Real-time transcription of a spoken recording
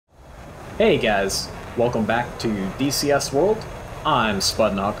Hey guys, welcome back to DCS World. I'm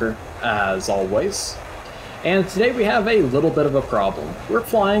Spudknocker, as always. And today we have a little bit of a problem. We're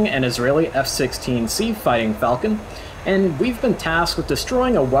flying an Israeli F-16C fighting Falcon, and we've been tasked with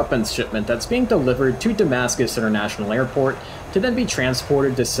destroying a weapons shipment that's being delivered to Damascus International Airport to then be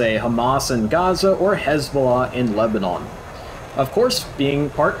transported to, say, Hamas in Gaza or Hezbollah in Lebanon. Of course,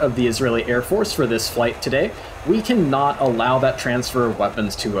 being part of the Israeli Air Force for this flight today, we cannot allow that transfer of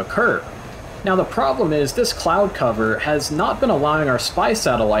weapons to occur. Now the problem is this cloud cover has not been allowing our spy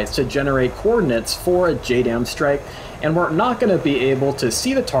satellites to generate coordinates for a JDAM strike, and we're not going to be able to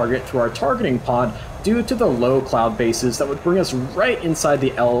see the target through our targeting pod due to the low cloud bases that would bring us right inside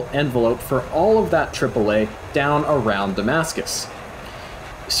the L envelope for all of that AAA down around Damascus.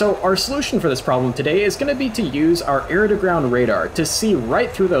 So our solution for this problem today is going to be to use our air-to-ground radar to see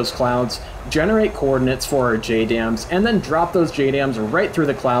right through those clouds, generate coordinates for our JDAMs, and then drop those JDAMs right through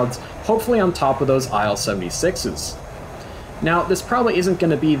the clouds, hopefully on top of those IL-76s. Now, this probably isn't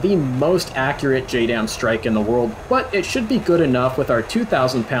going to be the most accurate JDAM strike in the world, but it should be good enough with our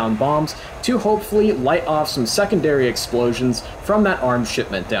 2,000-pound bombs to hopefully light off some secondary explosions from that arms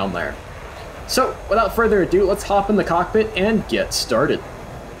shipment down there. So, without further ado, let's hop in the cockpit and get started.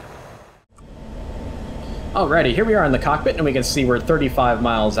 Alrighty, here we are in the cockpit, and we can see we're 35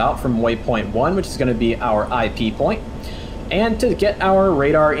 miles out from waypoint 1, which is going to be our IP point. And to get our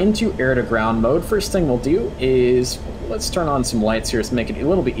radar into air-to-ground mode, first thing we'll do is, let's turn on some lights here to make it a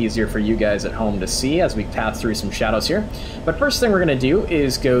little bit easier for you guys at home to see as we pass through some shadows here. But first thing we're going to do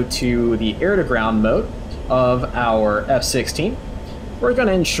is go to the air-to-ground mode of our F-16. We're going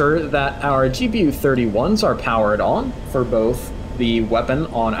to ensure that our GPU-31s are powered on for both the weapon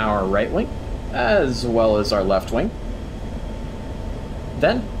on our right wing as well as our left wing.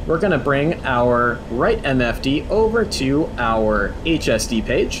 Then we're going to bring our right MFD over to our HSD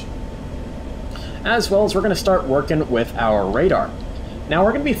page, as well as we're going to start working with our radar. Now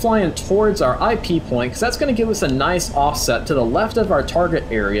we're going to be flying towards our IP point because that's going to give us a nice offset to the left of our target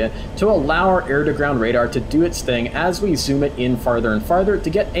area to allow our air-to-ground radar to do its thing as we zoom it in farther and farther to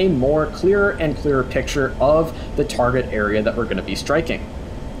get a more clearer and clearer picture of the target area that we're going to be striking.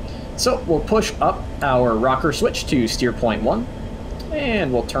 So we'll push up our rocker switch to steer point 1,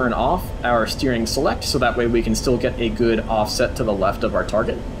 and we'll turn off our steering select so that way we can still get a good offset to the left of our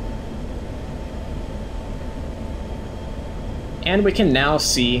target. And we can now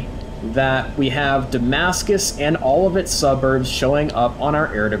see that we have Damascus and all of its suburbs showing up on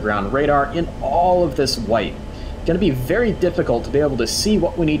our air-to-ground radar in all of this white. It's going to be very difficult to be able to see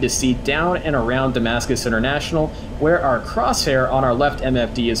what we need to see down and around Damascus International, where our crosshair on our left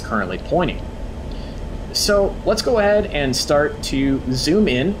MFD is currently pointing. So let's go ahead and start to zoom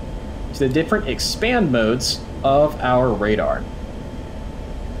in to the different expand modes of our radar.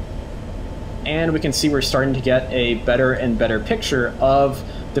 And we can see we're starting to get a better and better picture of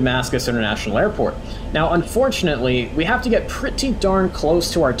Damascus International Airport. Now, unfortunately, we have to get pretty darn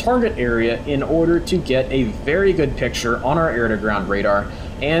close to our target area in order to get a very good picture on our air-to-ground radar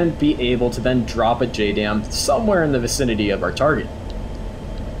and be able to then drop a JDAM somewhere in the vicinity of our target.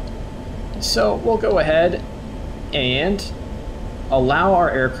 So we'll go ahead and allow our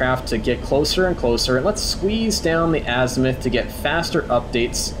aircraft to get closer and closer, and let's squeeze down the azimuth to get faster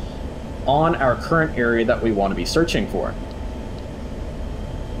updates on our current area that we want to be searching for.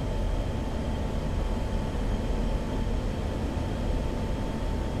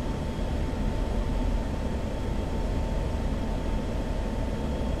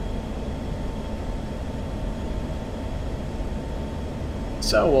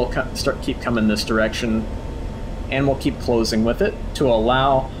 So we'll keep coming this direction, and we'll keep closing with it to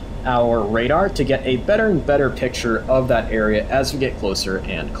allow our radar to get a better and better picture of that area as we get closer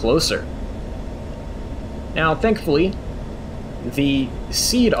and closer. Now, thankfully, the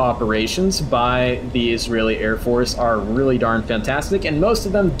seed operations by the Israeli Air Force are really darn fantastic, and most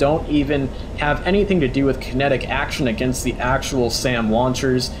of them don't even have anything to do with kinetic action against the actual SAM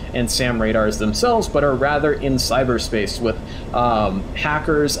launchers and SAM radars themselves, but are rather in cyberspace with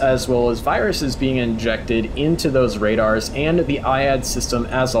hackers as well as viruses being injected into those radars and the IAD system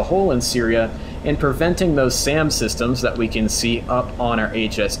as a whole in Syria, and preventing those SAM systems that we can see up on our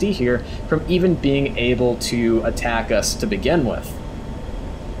HSD here from even being able to attack us to begin with.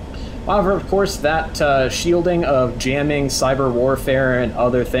 However, of course, that shielding of jamming, cyber warfare, and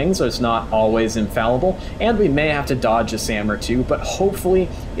other things is not always infallible, and we may have to dodge a SAM or two, but hopefully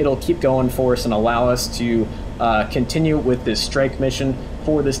it'll keep going for us and allow us to continue with this strike mission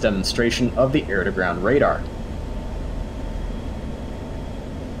for this demonstration of the air-to-ground radar.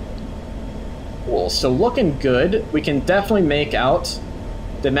 Cool, so looking good. We can definitely make out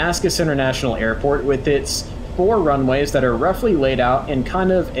Damascus International Airport with its 4 runways that are roughly laid out in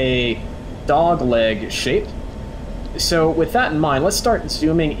kind of a dog leg shape. So with that in mind, let's start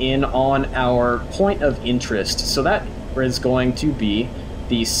zooming in on our point of interest. So that is going to be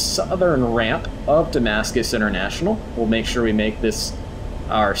the southern ramp of Damascus International. We'll make sure we make this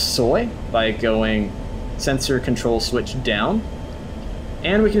our soy by going sensor control switch down.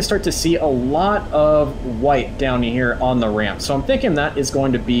 And we can start to see a lot of white down here on the ramp. So I'm thinking that is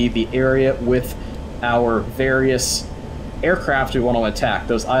going to be the area with our various aircraft we want to attack.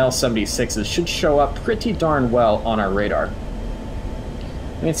 Those IL-76s should show up pretty darn well on our radar.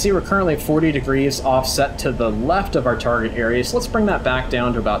 You can see we're currently 40 degrees offset to the left of our target area, so let's bring that back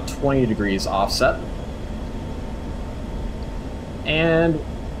down to about 20 degrees offset. And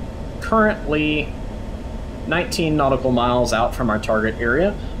currently 19 nautical miles out from our target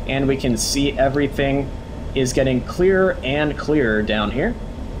area, and we can see everything is getting clearer and clearer down here.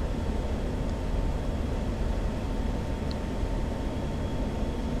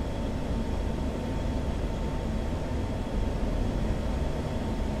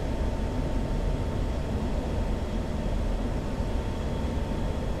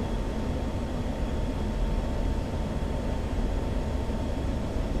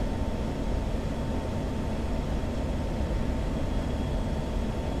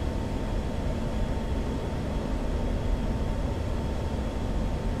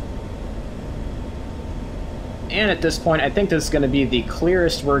 And at this point, I think this is going to be the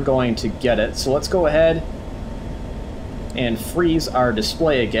clearest we're going to get it. So let's go ahead and freeze our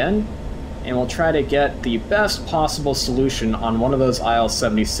display again. And we'll try to get the best possible solution on one of those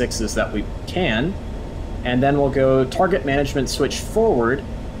IL-76s that we can. And then we'll go target management switch forward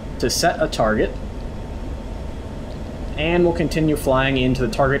to set a target. And we'll continue flying into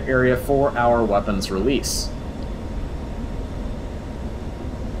the target area for our weapons release.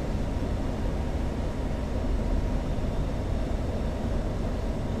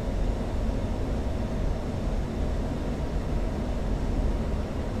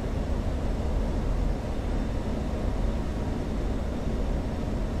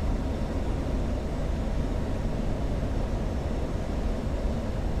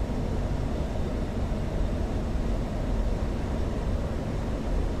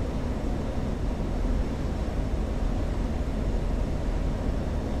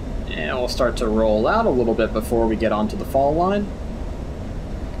 And we'll start to roll out a little bit before we get onto the fall line.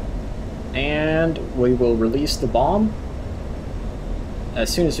 And we will release the bomb as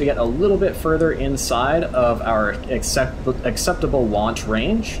soon as we get a little bit further inside of our acceptable launch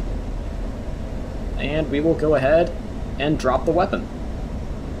range. And we will go ahead and drop the weapon,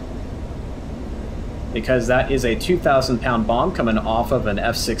 because that is a 2,000-pound bomb coming off of an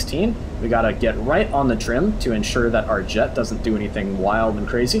F-16. We gotta get right on the trim to ensure that our jet doesn't do anything wild and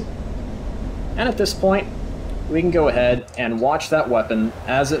crazy. And at this point, we can go ahead and watch that weapon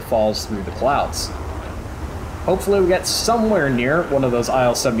as it falls through the clouds. Hopefully we get somewhere near one of those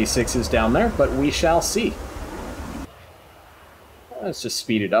IL-76s down there, but we shall see. Let's just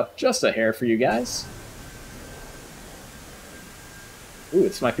speed it up just a hair for you guys. Ooh,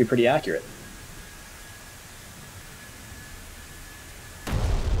 this might be pretty accurate.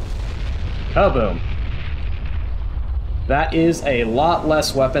 Kaboom. That is a lot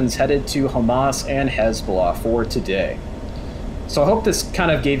less weapons headed to Hamas and Hezbollah for today. So I hope this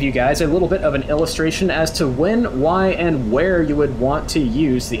kind of gave you guys a little bit of an illustration as to when, why, and where you would want to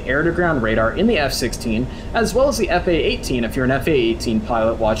use the air-to-ground radar in the F-16, as well as the FA-18 if you're an FA-18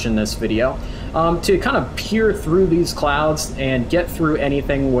 pilot watching this video, to kind of peer through these clouds and get through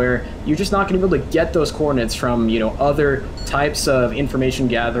anything where you're just not going to be able to get those coordinates from, you know, other types of information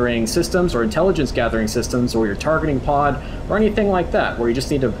gathering systems or intelligence gathering systems or your targeting pod or anything like that, where you just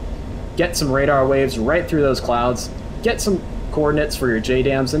need to get some radar waves right through those clouds, get some coordinates for your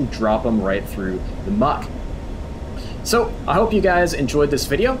JDAMs, and drop them right through the muck. So I hope you guys enjoyed this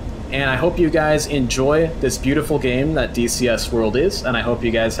video, and I hope you guys enjoy this beautiful game that DCS World is, and I hope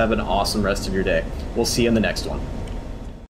you guys have an awesome rest of your day. We'll see you in the next one.